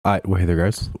Well, hey there,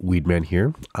 guys. Weedman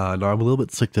here. Now I'm a little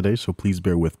bit sick today, so please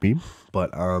bear with me.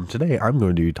 But today I'm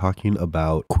going to be talking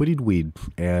about quitting weed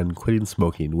and quitting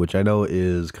smoking, which I know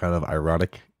is kind of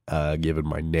ironic, given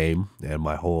my name and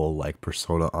my whole like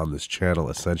persona on this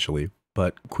channel, essentially.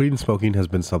 But quitting smoking has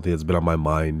been something that's been on my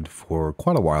mind for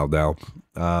quite a while now,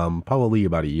 probably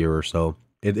about a year or so.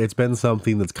 It's been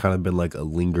something that's kind of been like a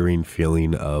lingering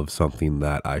feeling of something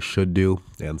that I should do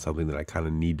and something that I kind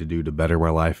of need to do to better my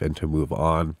life and to move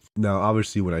on. Now,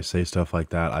 obviously, when I say stuff like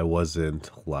that, I wasn't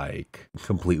like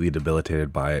completely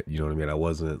debilitated by it. You know what I mean? I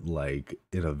wasn't like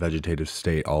in a vegetative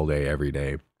state all day, every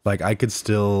day. Like I could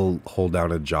still hold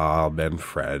down a job and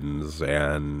friends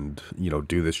and,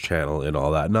 do this channel and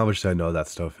all that. And obviously I know that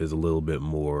stuff is a little bit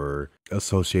more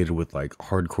associated with like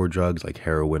hardcore drugs like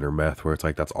heroin or meth, where it's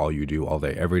like that's all you do all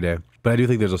day, every day. But I do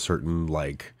think there's a certain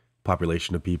like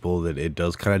population of people that it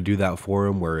does kind of do that for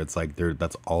them, where it's like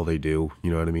that's all they do.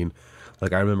 You know what I mean?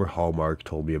 Like I remember Hallmark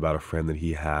told me about a friend that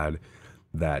he had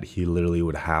that he literally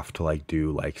would have to like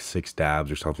do like 6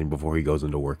 dabs or something before he goes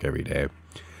into work every day,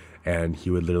 and he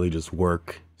would literally just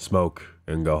work, smoke,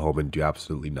 and go home and do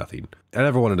absolutely nothing. I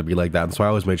never wanted to be like that, and so I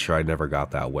always made sure I never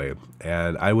got that way.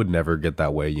 And I would never get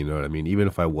that way, you know what I mean? Even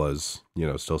if I was,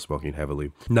 still smoking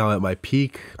heavily. Now, at my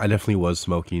peak, I definitely was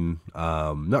smoking,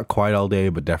 not quite all day,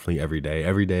 but definitely every day.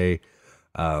 Every day,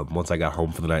 once I got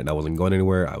home for the night and I wasn't going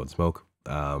anywhere, I would smoke.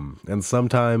 And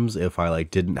sometimes if I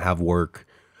like didn't have work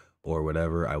or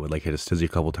whatever, I would like hit a stizzy a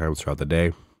couple times throughout the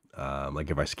day.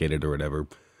 Like if I skated or whatever.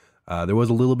 There was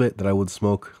a little bit that I would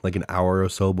smoke like an hour or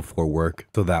so before work,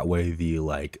 so that way the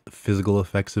like physical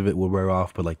effects of it would wear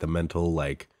off, but like the mental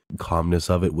like calmness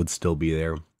of it would still be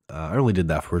there. I only did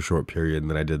that for a short period, and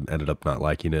then ended up not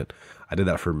liking it. I did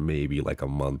that for maybe like a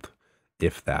month,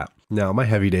 if that. Now my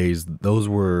heavy days, those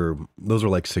were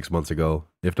like 6 months ago,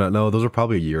 if not. No, those are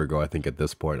probably a year ago, I think, at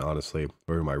this point, honestly,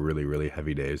 were my really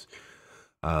heavy days.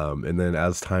 And then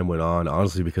as time went on,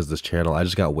 honestly, because this channel, I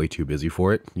just got way too busy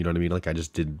for it. You know what I mean? Like I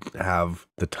just didn't have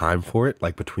the time for it,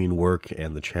 like between work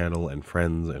and the channel and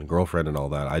friends and girlfriend and all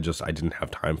that. I didn't have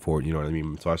time for it. You know what I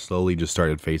mean? So I slowly just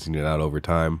started phasing it out over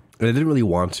time. And I didn't really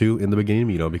want to in the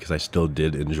beginning, because I still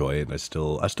did enjoy it. And I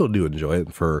still do enjoy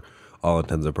it for all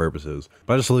intents and purposes.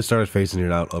 But I just slowly started phasing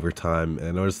it out over time, and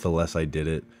I noticed the less I did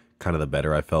it, kind of the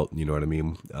better I felt, you know what I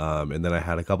mean? And then I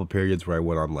had a couple periods where I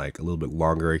went on like a little bit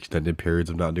longer extended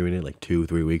periods of not doing it, like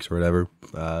 2-3 weeks or whatever.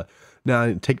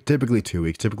 Now typically 2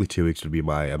 weeks. Typically 2 weeks would be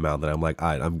my amount that I'm like, all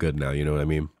right, I'm good now, you know what I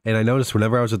mean? And I noticed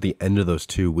whenever I was at the end of those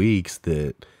 2 weeks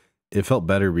that it felt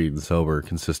better being sober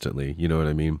consistently, you know what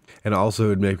I mean? And also it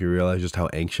would make me realize just how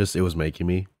anxious it was making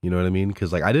me, you know what I mean?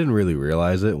 Because like I didn't really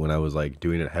realize it when I was like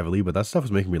doing it heavily, but that stuff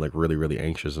was making me like really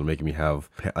anxious and making me have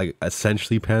like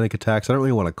essentially panic attacks. I don't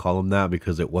really want to call them that,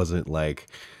 because it wasn't like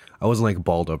I wasn't like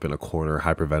balled up in a corner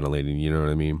hyperventilating, you know what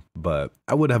I mean? But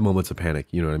I would have moments of panic,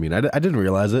 you know what I mean? I didn't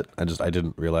realize it. I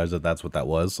didn't realize that that's what that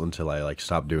was until I like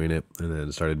stopped doing it and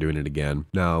then started doing it again.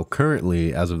 Now,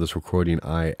 currently, as of this recording,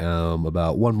 I am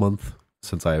about 1 month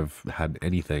since I've had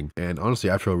anything. And honestly,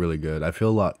 I feel really good. I feel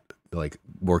a lot like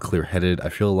more clear-headed. I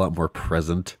feel a lot more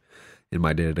present in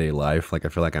my day-to-day life. Like I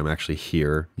feel like I'm actually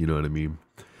here, you know what I mean?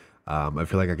 I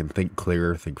feel like I can think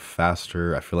clearer, think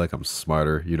faster. I feel like I'm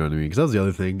smarter, you know what I mean? Because that was the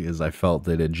other thing, is I felt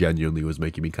that it genuinely was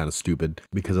making me kind of stupid,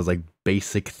 because it's like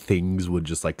basic things would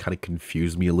just like kind of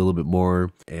confuse me a little bit more,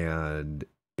 and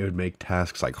it would make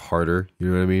tasks like harder, you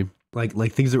know what I mean?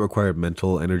 Like things that require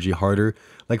mental energy harder.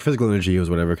 Like physical energy was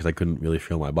whatever, because I couldn't really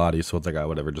feel my body, so it's like,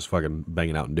 whatever, just fucking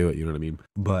bang it out and do it, you know what I mean?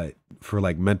 But for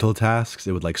like mental tasks,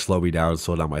 it would like slow me down,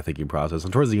 slow down my thinking process,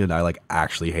 and towards the end I like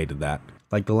actually hated that.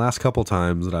 Like the last couple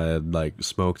times that I had like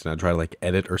smoked and I tried to like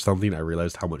edit or something, I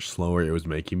realized how much slower it was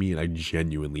making me, and I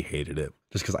genuinely hated it.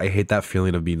 Just because I hate that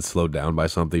feeling of being slowed down by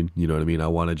something, you know what I mean? I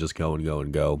want to just go and go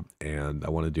and go, and I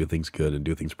want to do things good and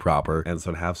do things proper. And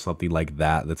so to have something like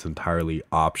that that's entirely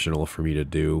optional for me to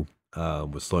do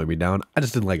was slowing me down. I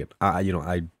just didn't like it.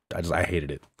 I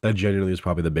hated it. That genuinely is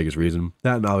probably the biggest reason.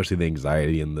 That, and obviously the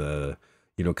anxiety and the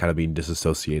kind of being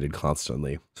disassociated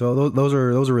constantly. So those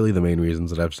are really the main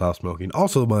reasons that I've stopped smoking.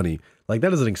 Also money. Like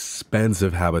that is an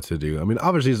expensive habit to do. I mean,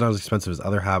 obviously it's not as expensive as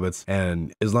other habits,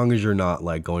 and as long as you're not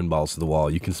like going balls to the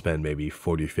wall, you can spend maybe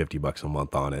 40 or 50 bucks a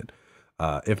month on it.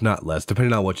 if not less,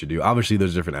 depending on what you do. Obviously,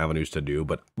 there's different avenues to do,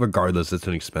 but regardless, it's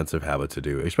an expensive habit to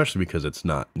do, especially because it's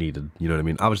not needed. You know what I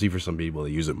mean? Obviously, for some people, they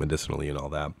use it medicinally and all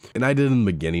that. And I did in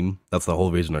the beginning. That's the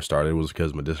whole reason I started, was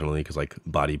because medicinally, because like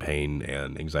body pain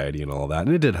and anxiety and all that.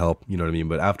 And it did help, you know what I mean?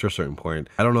 But after a certain point,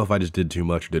 I don't know if I just did too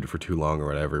much or did it for too long or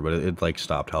whatever, but it like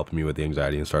stopped helping me with the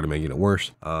anxiety and started making it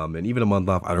worse. And even a month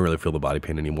off, I don't really feel the body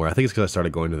pain anymore. I think it's because I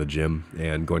started going to the gym,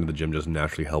 and going to the gym just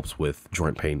naturally helps with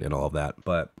joint pain and all of that.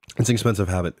 But it's an expensive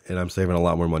habit, and I'm saving a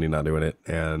lot more money not doing it.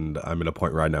 And I'm at a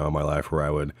point right now in my life where I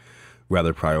would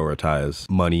rather prioritize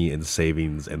money and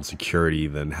savings and security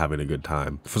than having a good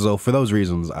time. So for those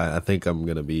reasons, I think I'm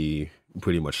going to be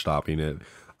pretty much stopping it.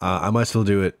 I might still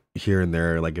do it here and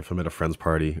there, like if I'm at a friend's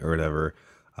party or whatever.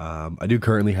 I do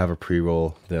currently have a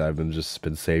pre-roll that I've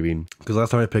been saving, because last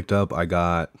time I picked up, I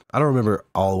don't remember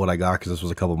all what I got because this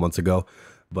was a couple months ago,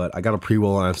 but I got a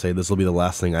pre-roll and I say this will be the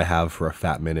last thing I have for a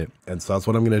fat minute. And so that's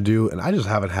what I'm going to do. And I just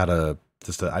haven't had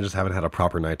a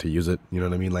proper night to use it. You know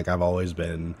what I mean? Like I've always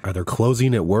been either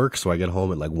closing at work, so I get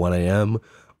home at like 1 a.m.,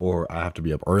 or I have to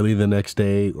be up early the next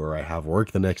day, or I have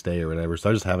work the next day or whatever. So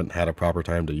I just haven't had a proper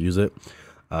time to use it.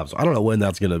 So I don't know when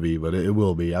that's going to be, but it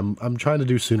will be. I'm trying to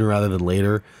do sooner rather than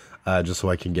later, just so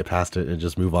I can get past it and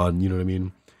just move on. You know what I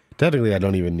mean? Technically, I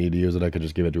don't even need to use it. I could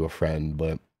just give it to a friend,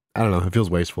 but I don't know. It feels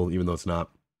wasteful, even though it's not.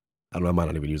 I don't know, I might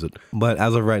not even use it. But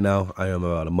as of right now, I am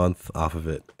about a month off of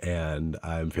it, and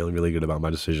I'm feeling really good about my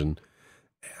decision.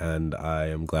 And I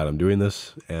am glad I'm doing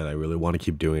this, and I really want to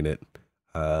keep doing it.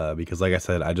 Because like I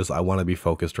said, I want to be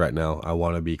focused right now. I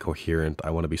want to be coherent. I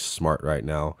want to be smart right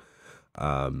now.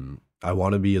 I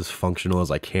want to be as functional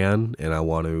as I can, and I just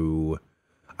want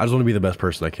to be the best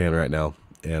person I can right now.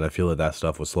 And I feel that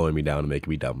stuff was slowing me down and making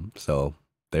me dumb. So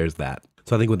there's that.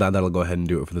 So I think with that, that'll go ahead and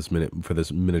do it for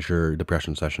this miniature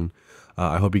depression session.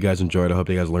 I hope you guys enjoyed. I hope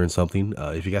you guys learned something.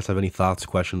 If you guys have any thoughts,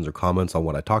 questions, or comments on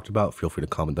what I talked about, feel free to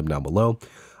comment them down below.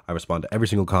 I respond to every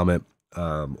single comment,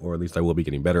 or at least I will be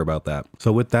getting better about that.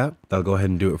 So with that, that'll go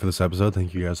ahead and do it for this episode.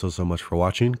 Thank you guys so much for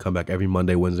watching. Come back every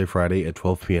Monday, Wednesday, Friday at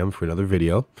 12 p.m. for another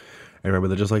video. And remember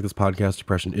that just like this podcast,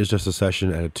 depression is just a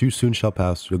session, and it too soon shall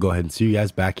pass. We'll go ahead and see you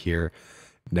guys back here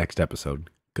next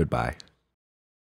episode. Goodbye.